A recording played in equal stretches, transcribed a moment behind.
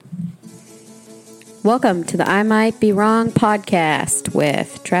Welcome to the I Might Be Wrong podcast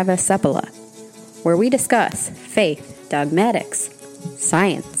with Travis Sepala, where we discuss faith, dogmatics,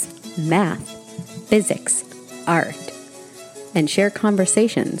 science, math, physics, art, and share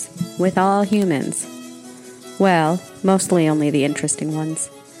conversations with all humans. Well, mostly only the interesting ones.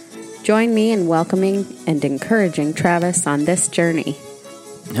 Join me in welcoming and encouraging Travis on this journey.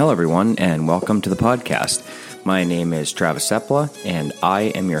 Hello, everyone, and welcome to the podcast. My name is Travis Sepala, and I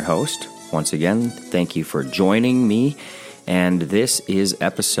am your host. Once again, thank you for joining me, and this is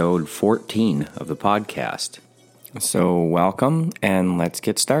episode 14 of the podcast. So welcome, and let's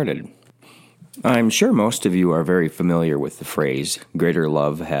get started. I'm sure most of you are very familiar with the phrase, greater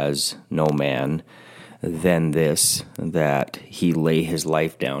love has no man than this, that he lay his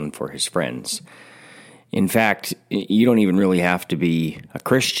life down for his friends. In fact, you don't even really have to be a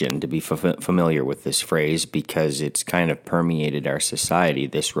Christian to be familiar with this phrase because it's kind of permeated our society,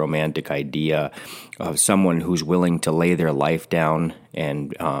 this romantic idea of someone who's willing to lay their life down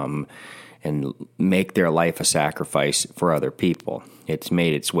and make their life a sacrifice for other people. It's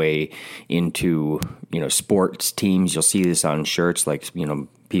made its way into, sports teams. You'll see this on shirts, like,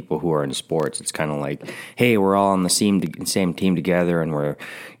 people who are in sports. It's kind of like, hey, we're all on the same team together, and we're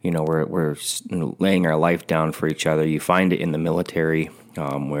laying our life down for each other. You find it in the military,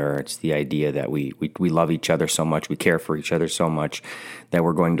 where it's the idea that we love each other so much, we care for each other so much that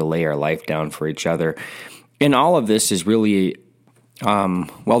we're going to lay our life down for each other. And all of this is really,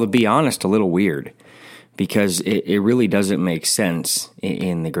 to be honest, a little weird, because it really doesn't make sense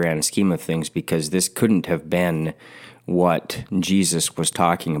in the grand scheme of things, because this couldn't have been what Jesus was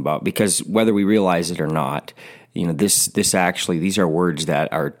talking about, because whether we realize it or not, these are words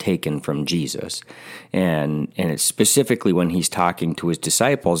that are taken from Jesus, and it's specifically when he's talking to his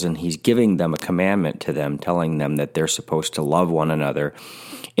disciples and he's giving them a commandment to them, telling them that they're supposed to love one another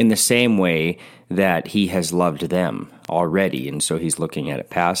in the same way that he has loved them already. And so he's looking at it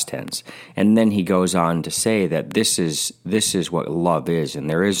past tense, and then he goes on to say that this is what love is, and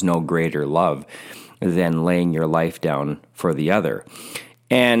there is no greater love than laying your life down for the other.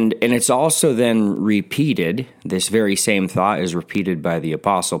 And it's also then repeated, this very same thought is repeated by the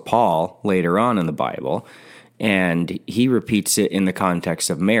Apostle Paul later on in the Bible, and he repeats it in the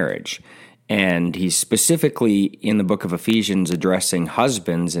context of marriage. And he's specifically in the book of Ephesians addressing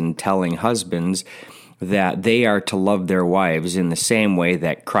husbands and telling husbands that they are to love their wives in the same way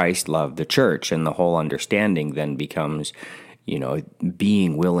that Christ loved the church. And the whole understanding then becomes,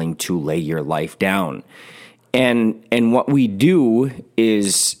 being willing to lay your life down. And what we do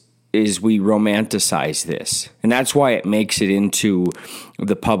is we romanticize this. And that's why it makes it into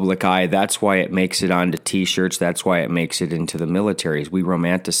the public eye. That's why it makes it onto T-shirts. That's why it makes it into the militaries. We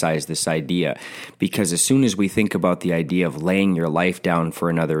romanticize this idea because as soon as we think about the idea of laying your life down for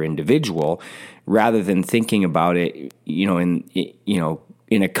another individual, rather than thinking about it, in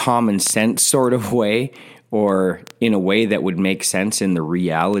a common sense sort of way, or in a way that would make sense in the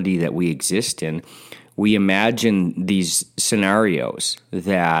reality that we exist in, we imagine these scenarios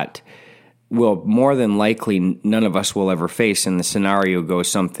that will more than likely none of us will ever face. And the scenario goes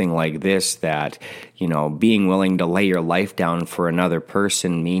something like this, that, being willing to lay your life down for another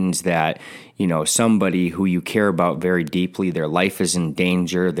person means that, somebody who you care about very deeply, their life is in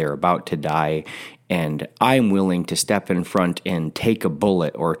danger, they're about to die, and I'm willing to step in front and take a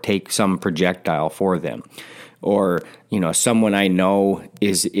bullet or take some projectile for them. Or, someone I know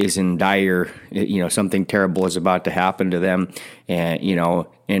is in dire, something terrible is about to happen to them, and,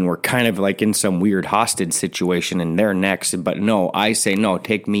 and we're kind of like in some weird hostage situation and they're next, but no, I say, no,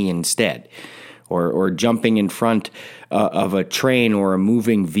 take me instead. Or jumping in front of a train or a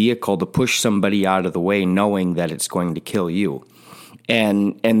moving vehicle to push somebody out of the way, knowing that it's going to kill you.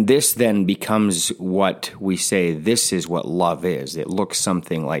 And this then becomes what we say, this is what love is. It looks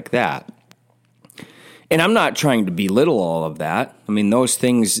something like that. And I'm not trying to belittle all of that. I mean, those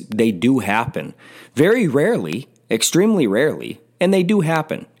things, they do happen. Very rarely, extremely rarely, and they do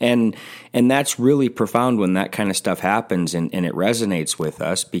happen. And that's really profound when that kind of stuff happens and it resonates with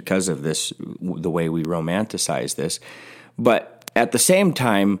us because of this, the way we romanticize this. But at the same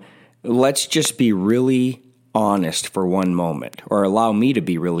time, let's just be really honest for one moment, or allow me to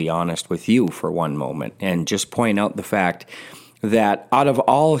be really honest with you for one moment, and just point out the fact that out of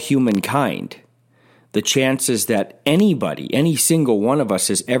all humankind, the chances that anybody, any single one of us,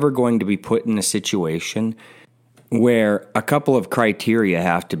 is ever going to be put in a situation where a couple of criteria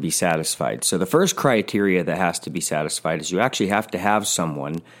have to be satisfied. So the first criteria that has to be satisfied is you actually have to have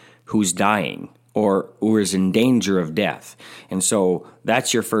someone who's dying or is in danger of death. And so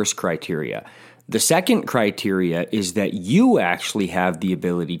that's your first criteria. The second criteria is that you actually have the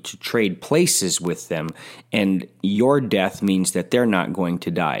ability to trade places with them, and your death means that they're not going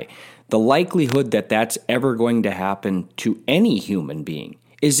to die. The likelihood that that's ever going to happen to any human being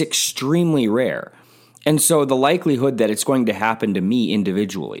is extremely rare. And so the likelihood that it's going to happen to me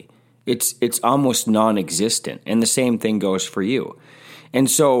individually, it's almost non-existent. And the same thing goes for you. And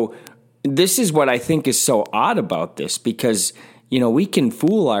so this is what I think is so odd about this, because we can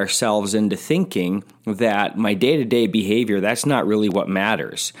fool ourselves into thinking that my day-to-day behavior, that's not really what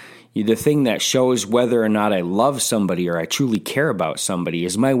matters. The thing that shows whether or not I love somebody or I truly care about somebody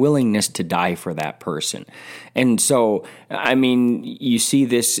is my willingness to die for that person. And so, you see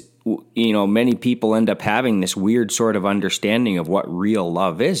this, many people end up having this weird sort of understanding of what real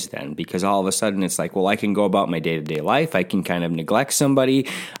love is then, because all of a sudden it's like, well, I can go about my day-to-day life. I can kind of neglect somebody.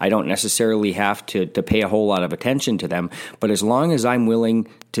 I don't necessarily have to pay a whole lot of attention to them. But as long as I'm willing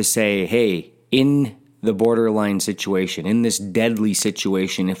to say, hey, in the borderline situation, in this deadly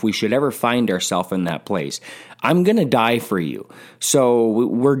situation, if we should ever find ourselves in that place, I'm going to die for you. So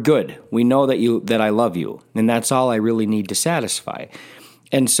we're good. We know that I love you, and that's all I really need to satisfy.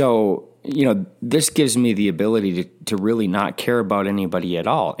 And so, this gives me the ability to really not care about anybody at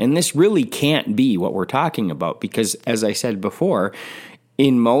all. And this really can't be what we're talking about, because as I said before,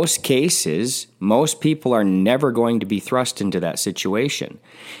 in most cases, most people are never going to be thrust into that situation.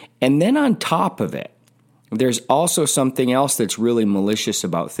 And then on top of it, there's also something else that's really malicious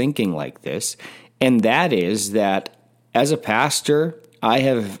about thinking like this, and that is that as a pastor, I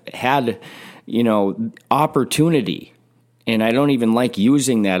have had, opportunity, and I don't even like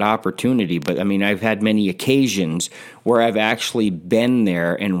using that opportunity, but I've had many occasions where I've actually been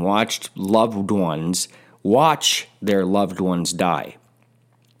there and watched loved ones watch their loved ones die.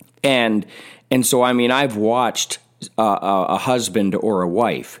 And so, I've watched a husband or a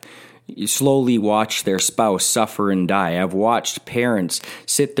wife slowly watch their spouse suffer and die. I've watched parents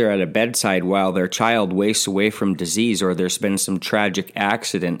sit there at a bedside while their child wastes away from disease, or there's been some tragic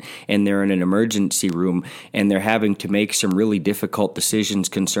accident and they're in an emergency room and they're having to make some really difficult decisions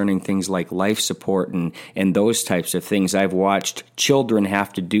concerning things like life support and those types of things. I've watched children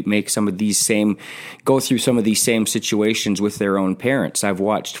have to go through some of these same situations with their own parents. I've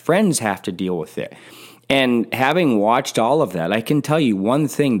watched friends have to deal with it. And having watched all of that, I can tell you one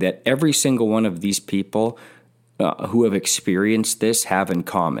thing that every single one of these people who have experienced this have in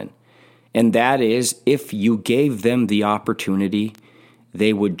common. And that is, if you gave them the opportunity,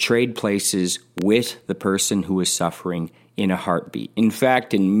 they would trade places with the person who is suffering in a heartbeat. In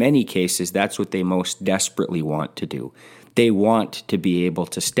fact, in many cases, that's what they most desperately want to do. They want to be able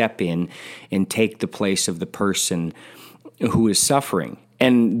to step in and take the place of the person who is suffering.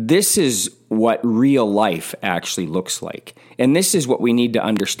 And this is what real life actually looks like. And this is what we need to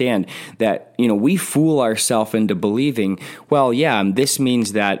understand, that, we fool ourselves into believing, well, yeah, this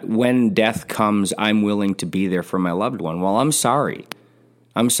means that when death comes, I'm willing to be there for my loved one. Well, I'm sorry.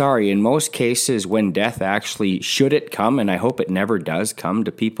 In most cases, when death actually, should it come, and I hope it never does come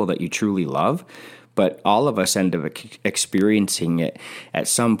to people that you truly love, but all of us end up experiencing it at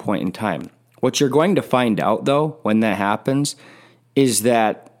some point in time. What you're going to find out, though, when that happens, is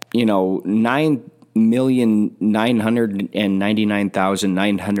that,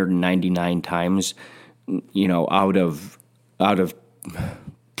 9,999,999 times, out of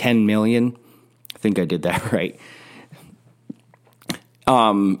 10 million, I think I did that right,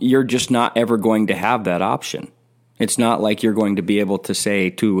 you're just not ever going to have that option. It's not like you're going to be able to say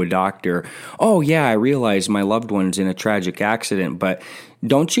to a doctor, oh, yeah, I realize my loved one's in a tragic accident, but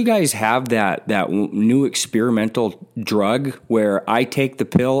don't you guys have that new experimental drug where I take the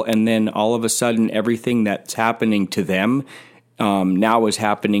pill and then all of a sudden everything that's happening to them now is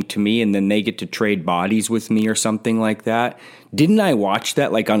happening to me, and then they get to trade bodies with me or something like that? Didn't I watch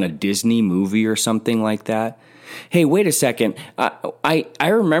that like on a Disney movie or something like that? Hey, wait a second. I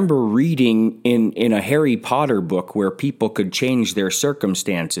remember reading in a Harry Potter book where people could change their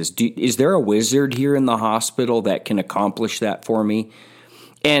circumstances. Is there a wizard here in the hospital that can accomplish that for me?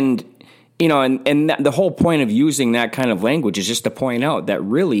 And, the whole point of using that kind of language is just to point out that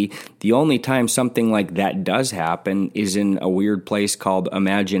really the only time something like that does happen is in a weird place called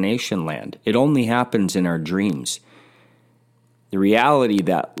imagination land. It only happens in our dreams. The reality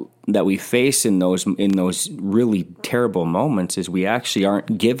that we face in those really terrible moments is we actually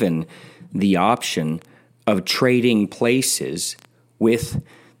aren't given the option of trading places with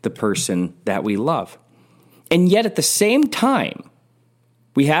the person that we love. And yet at the same time,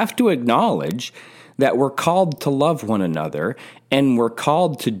 we have to acknowledge that we're called to love one another, and we're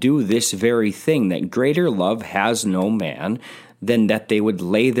called to do this very thing, that greater love has no man than that they would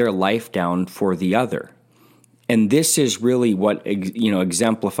lay their life down for the other. And this is really what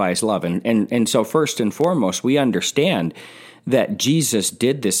exemplifies love. And so first and foremost, we understand that Jesus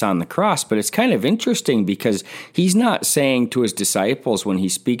did this on the cross, but it's kind of interesting because he's not saying to his disciples when he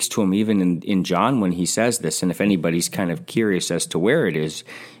speaks to them, even in John when he says this, and if anybody's kind of curious as to where it is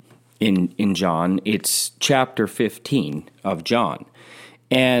in John, it's chapter 15 of John.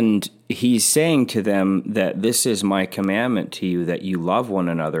 And he's saying to them that this is my commandment to you, that you love one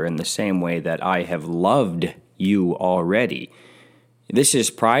another in the same way that I have loved you already. This is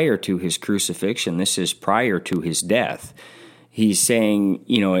prior to his crucifixion. This is prior to his death. He's saying,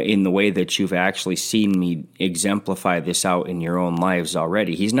 in the way that you've actually seen me exemplify this out in your own lives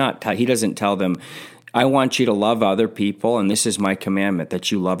already. He doesn't tell them, I want you to love other people, and this is my commandment,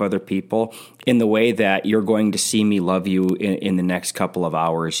 that you love other people in the way that you're going to see me love you in the next couple of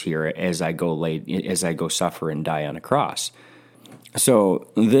hours here as I go suffer and die on a cross. So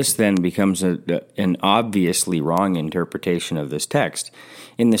this then becomes an obviously wrong interpretation of this text.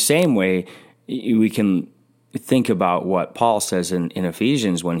 In the same way, we can think about what Paul says in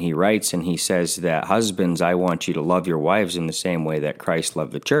Ephesians when he writes, and he says that, husbands, I want you to love your wives in the same way that Christ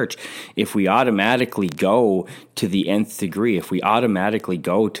loved the church. If we automatically go to the nth degree, if we automatically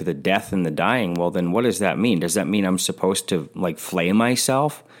go to the death and the dying, well, then what does that mean? Does that mean I'm supposed to flay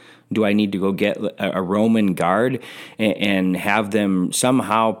myself? Do I need to go get a Roman guard and have them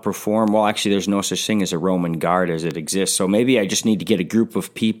somehow perform? Well, actually, there's no such thing as a Roman guard as it exists. So maybe I just need to get a group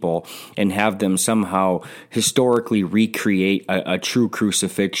of people and have them somehow historically recreate a true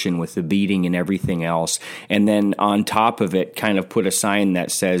crucifixion with the beating and everything else. And then on top of it, kind of put a sign that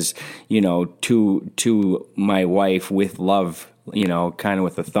says, to my wife with love, kind of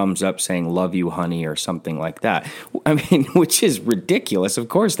with a thumbs up saying, love you, honey, or something like that. I mean, which is ridiculous. Of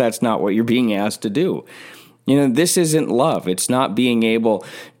course, that's not what you're being asked to do. This isn't love. It's not being able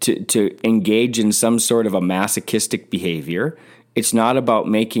to engage in some sort of a masochistic behavior. It's not about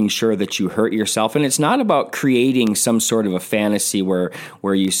making sure that you hurt yourself. And it's not about creating some sort of a fantasy where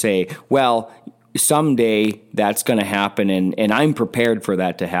you say, well, someday that's going to happen, and I'm prepared for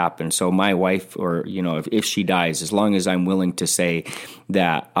that to happen. So my wife, or if she dies, as long as I'm willing to say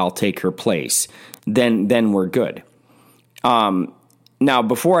that I'll take her place, then we're good. Now,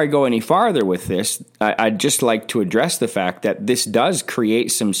 before I go any farther with this, I'd just like to address the fact that this does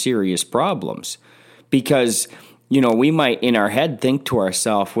create some serious problems, because we might in our head think to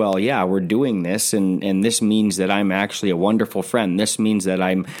ourselves, well, yeah, we're doing this, and this means that I'm actually a wonderful friend. This means that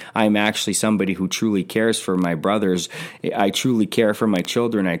I'm actually somebody who truly cares for my brothers. I truly care for my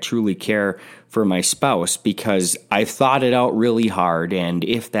children. I truly care for my spouse because I've thought it out really hard, and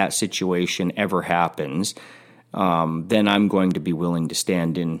if that situation ever happens, then I'm going to be willing to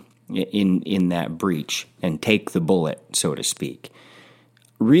stand in that breach and take the bullet, so to speak,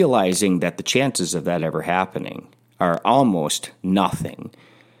 realizing that the chances of that ever happening are almost nothing.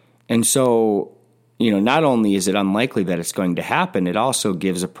 And so, not only is it unlikely that it's going to happen, it also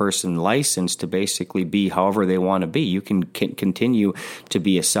gives a person license to basically be however they want to be. You can continue to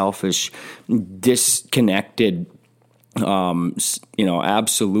be a selfish, disconnected,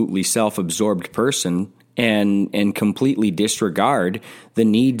 absolutely self-absorbed person and completely disregard the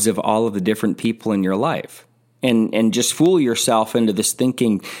needs of all of the different people in your life. And just fool yourself into this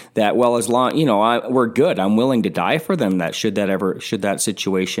thinking that, well, as long, we're good. I'm willing to die for them. Should that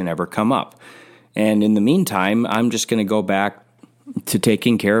situation ever come up. And in the meantime, I'm just going to go back to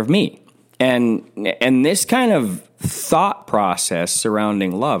taking care of me. And this kind of thought process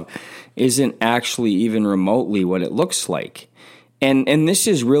surrounding love isn't actually even remotely what it looks like. And this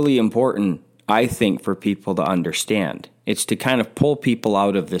is really important, I think, for people to understand. It's to kind of pull people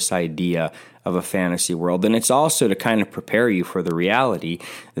out of this idea of a fantasy world. And it's also to kind of prepare you for the reality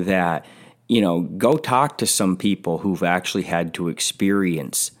that, go talk to some people who've actually had to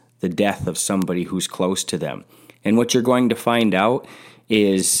experience the death of somebody who's close to them. And what you're going to find out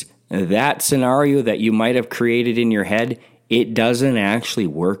is that scenario that you might have created in your head, it doesn't actually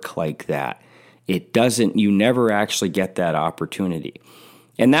work like that. It doesn't, you never actually get that opportunity.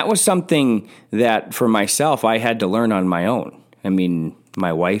 And that was something that for myself, I had to learn on my own. I mean,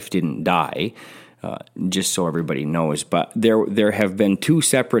 my wife didn't die, just so everybody knows, but there have been two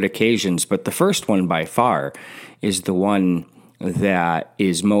separate occasions, but the first one by far is the one that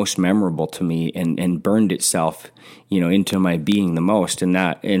is most memorable to me and burned itself, into my being the most.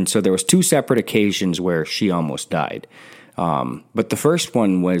 And so there was two separate occasions where she almost died. But the first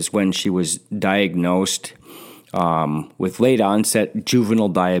one was when she was diagnosed with late onset juvenile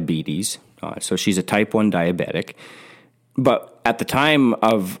diabetes. So she's a type 1 diabetic. But at the time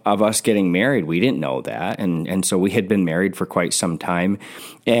of us getting married, we didn't know that. And so we had been married for quite some time.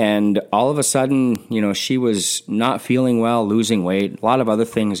 And all of a sudden, she was not feeling well, losing weight, a lot of other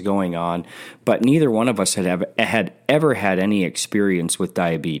things going on. But neither one of us had ever had any experience with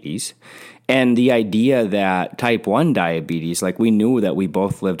diabetes. And the idea that type 1 diabetes, like, we knew that we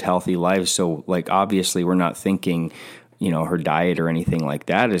both lived healthy lives. So, like, obviously we're not thinking, her diet or anything like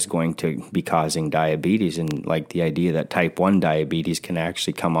that is going to be causing diabetes. And like the idea that type 1 diabetes can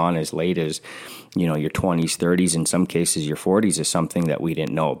actually come on as late as, your 20s, 30s, in some cases your 40s, is something that we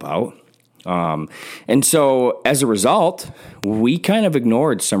didn't know about. And so as a result, we kind of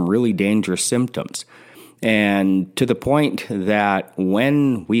ignored some really dangerous symptoms. And to the point that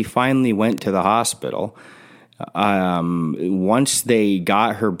when we finally went to the hospital, once they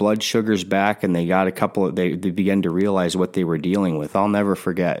got her blood sugars back and they got they began to realize what they were dealing with. I'll never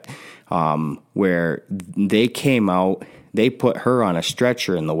forget where they came out, they put her on a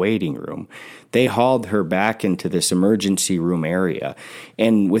stretcher in the waiting room. They hauled her back into this emergency room area.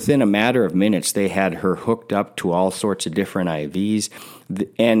 And within a matter of minutes, they had her hooked up to all sorts of different IVs.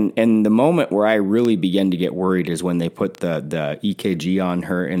 And the moment where I really began to get worried is when they put the EKG on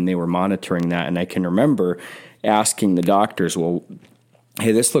her and they were monitoring that. And I can remember asking the doctors, well,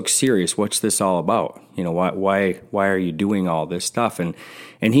 hey, this looks serious. What's this all about? Why are you doing all this stuff? And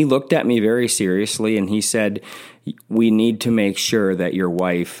he looked at me very seriously and he said, we need to make sure that your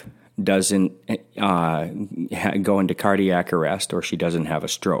wife doesn't go into cardiac arrest or she doesn't have a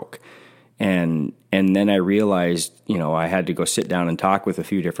stroke. And then I realized, I had to go sit down and talk with a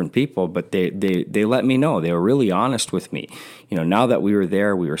few different people, but they let me know. They were really honest with me. Now that we were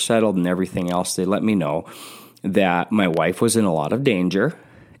there, we were settled and everything else, they let me know that my wife was in a lot of danger,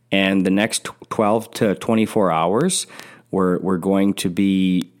 and the next 12 to 24 hours were going to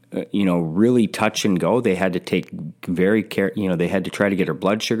be, really touch and go. They had to take very care, they had to try to get her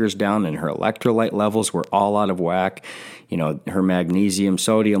blood sugars down, and her electrolyte levels were all out of whack. Her magnesium,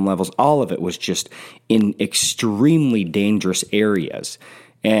 sodium levels, all of it was just in extremely dangerous areas.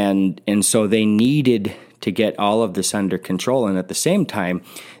 And so they needed to get all of this under control. And at the same time,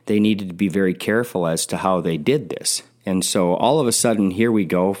 they needed to be very careful as to how they did this. And so all of a sudden, here we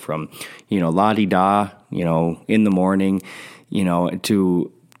go from, la-di-da, in the morning,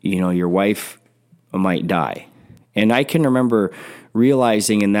 to, your wife might die. And I can remember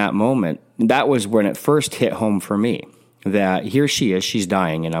realizing in that moment, that was when it first hit home for me, that here she is, she's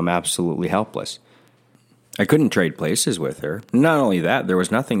dying, and I'm absolutely helpless. I couldn't trade places with her. Not only that, there was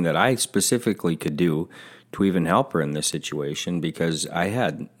nothing that I specifically could do to even help her in this situation because I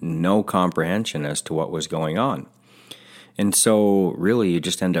had no comprehension as to what was going on. And so really you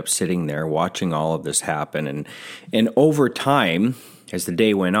just end up sitting there watching all of this happen. And over time, as the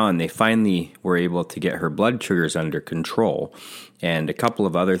day went on, they finally were able to get her blood sugars under control. And a couple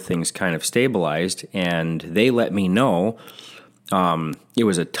of other things kind of stabilized. And they let me know it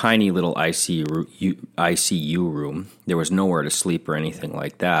was a tiny little ICU room. There was nowhere to sleep or anything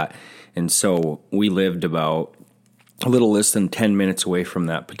like that. And so we lived about a little less than 10 minutes away from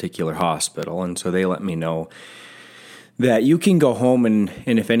that particular hospital. And so they let me know that you can go home and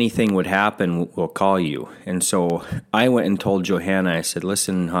if anything would happen, we'll call you. And so I went and told Johanna, I said,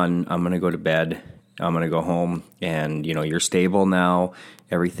 listen, hon, I'm going to go to bed. I'm going to go home and, you're stable now.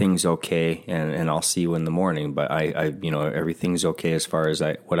 Everything's okay. And I'll see you in the morning. But I everything's okay as far as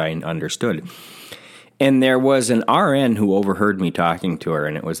what I understood. And there was an RN who overheard me talking to her,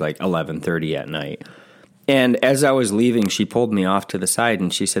 and it was like 11:30 at night. And as I was leaving, she pulled me off to the side,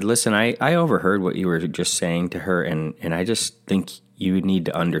 and she said, listen, I overheard what you were just saying to her, and I just think you need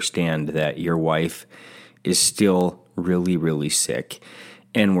to understand that your wife is still really, really sick.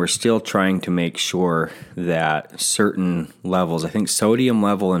 And we're still trying to make sure that certain levels, I think sodium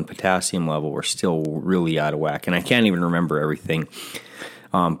level and potassium level, were still really out of whack. And I can't even remember everything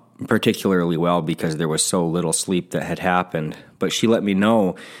particularly well because there was so little sleep that had happened. But she let me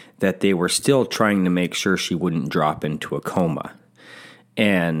know that they were still trying to make sure she wouldn't drop into a coma.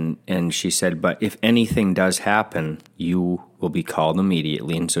 And she said, but if anything does happen, you will be called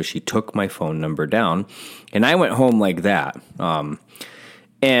immediately. And so she took my phone number down, and I went home like that.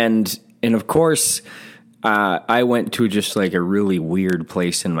 And of course, I went to just like a really weird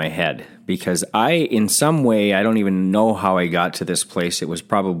place in my head because in some way, I don't even know how I got to this place. It was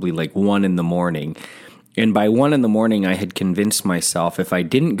probably like 1 a.m. And by 1 a.m, I had convinced myself if I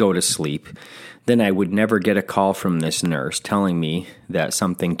didn't go to sleep, then I would never get a call from this nurse telling me that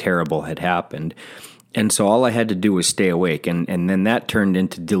something terrible had happened. And so all I had to do was stay awake. And then that turned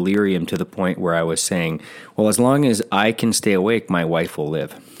into delirium to the point where I was saying, well, as long as I can stay awake, my wife will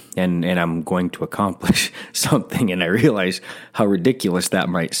live. And I'm going to accomplish something. And I realized how ridiculous that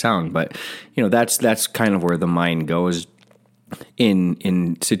might sound. But, that's kind of where the mind goes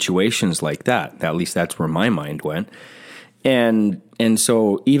in situations like that. At least that's where my mind went. And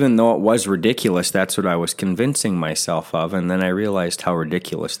so even though it was ridiculous, that's what I was convincing myself of. And then I realized how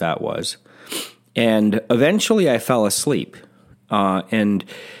ridiculous that was. And eventually I fell asleep. And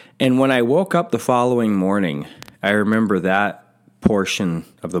when I woke up the following morning, I remember that portion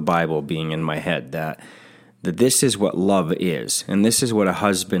of the Bible being in my head, that this is what love is. And this is what a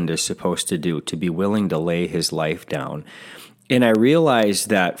husband is supposed to do, to be willing to lay his life down. And I realized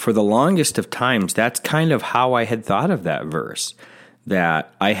that for the longest of times, that's kind of how I had thought of that verse,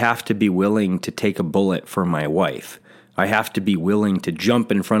 that I have to be willing to take a bullet for my wife. I have to be willing to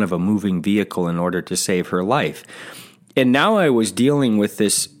jump in front of a moving vehicle in order to save her life. And now I was dealing with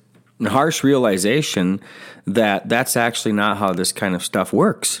this harsh realization that that's actually not how this kind of stuff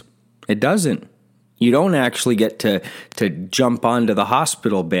works. It doesn't. You don't actually get to jump onto the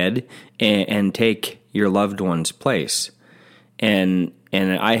hospital bed and take your loved one's place. And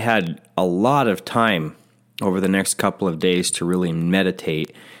I had a lot of time over the next couple of days to really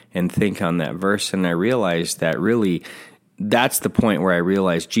meditate and think on that verse. And I realized that really that's the point where I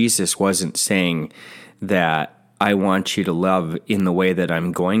realized Jesus wasn't saying that I want you to love in the way that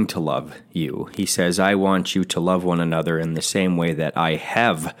I'm going to love you. He says, I want you to love one another in the same way that I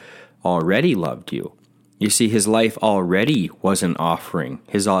have already loved you. You see, his life already was an offering.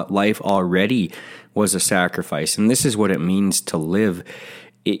 His life already was a sacrifice. And this is what it means to live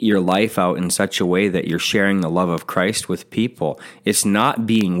your life out in such a way that you're sharing the love of Christ with people. It's not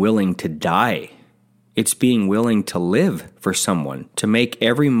being willing to die. It's being willing to live for someone, to make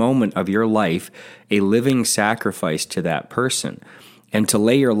every moment of your life a living sacrifice to that person, and to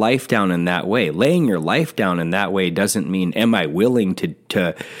lay your life down in that way. Laying your life down in that way doesn't mean, am I willing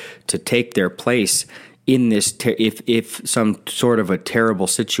to take their place in this, if some sort of a terrible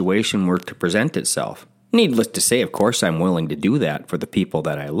situation were to present itself. Needless to say, of course, I'm willing to do that for the people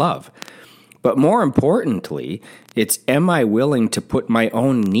that I love. But more importantly, it's, am I willing to put my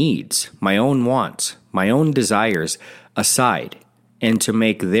own needs, my own wants, my own desires aside, and to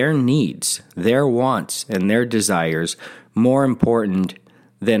make their needs, their wants, and their desires more important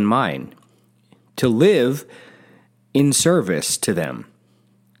than mine, to live in service to them.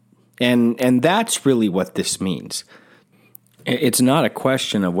 And that's really what this means. It's not a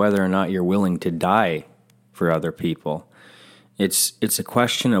question of whether or not you're willing to die for other people. It's a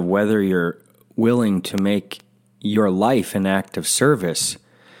question of whether you're willing to make your life an act of service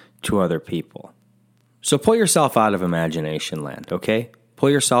to other people. So pull yourself out of imagination land, okay? Pull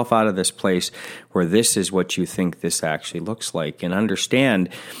yourself out of this place where this is what you think this actually looks like, and understand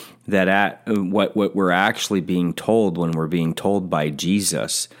that what we're actually being told when we're being told by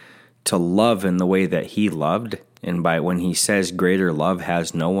Jesus to love in the way that he loved, and by when he says greater love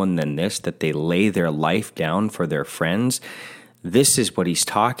has no one than this, that they lay their life down for their friends, this is what he's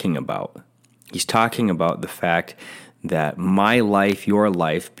talking about. He's talking about the fact that my life, your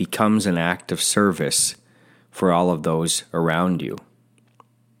life, becomes an act of service for all of those around you.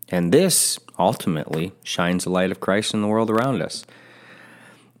 And this, ultimately, shines the light of Christ in the world around us.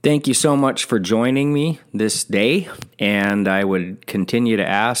 Thank you so much for joining me this day, and I would continue to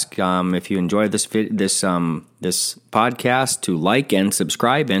ask if you enjoyed this podcast to like and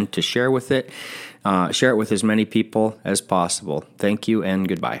subscribe and to share with it. Share it with as many people as possible. Thank you and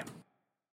goodbye.